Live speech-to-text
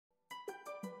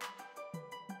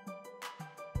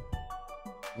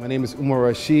My name is Umar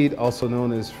Rashid, also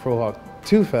known as Frohawk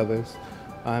Two Feathers.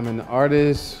 I'm an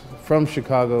artist from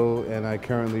Chicago and I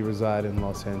currently reside in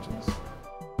Los Angeles.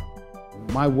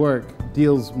 My work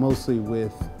deals mostly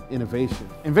with innovation.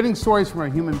 Inventing stories from our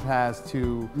human past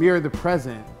to mirror the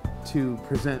present to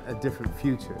present a different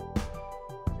future.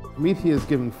 Prometheus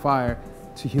giving fire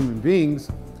to human beings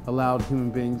allowed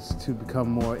human beings to become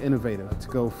more innovative, to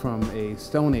go from a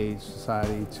Stone Age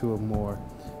society to a more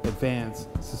advanced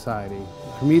society.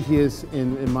 Prometheus,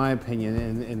 in my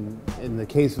opinion, in the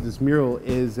case of this mural,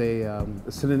 is a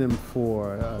synonym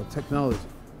for technology.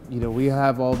 You know, we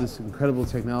have all this incredible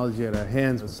technology at our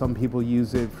hands. Some people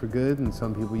use it for good, and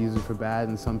some people use it for bad,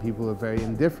 and some people are very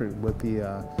indifferent with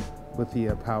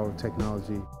the power of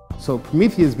technology. So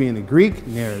Prometheus being a Greek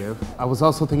narrative, I was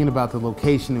also thinking about the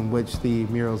location in which the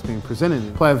mural is being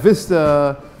presented. Playa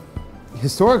Vista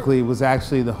historically was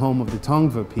actually the home of the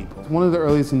Tongva people, one of the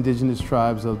earliest indigenous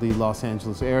tribes of the Los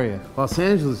Angeles area. Los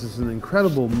Angeles is an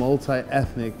incredible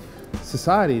multi-ethnic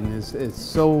society, and it's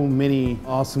so many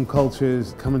awesome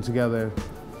cultures coming together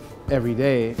every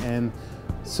day. And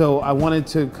so I wanted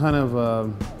to kind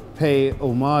of pay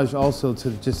homage also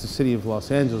to just the city of Los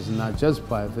Angeles and not just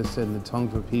Playa Vista and the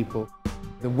Tongva people.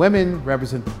 The women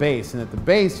represent the base, and at the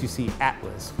base you see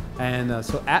Atlas. And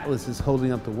so Atlas is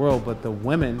holding up the world, but the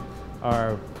women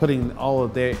are putting all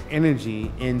of their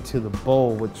energy into the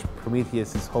bowl which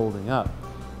Prometheus is holding up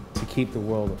to keep the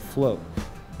world afloat.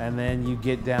 And then you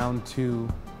get down to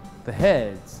the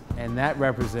heads, and that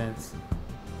represents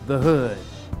the hood.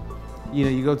 You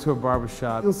know, you go to a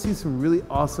barbershop, you'll see some really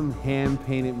awesome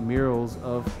hand-painted murals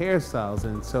of hairstyles.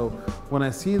 And so when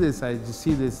I see this, I just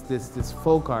see this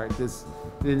folk art, it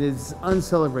is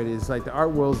uncelebrated. It's like the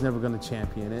art world's never gonna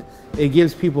champion it. It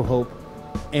gives people hope,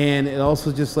 and it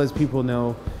also just lets people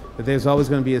know that there's always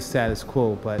gonna be a status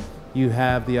quo, but you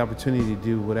have the opportunity to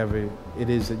do whatever it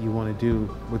is that you wanna do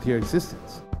with your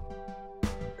existence.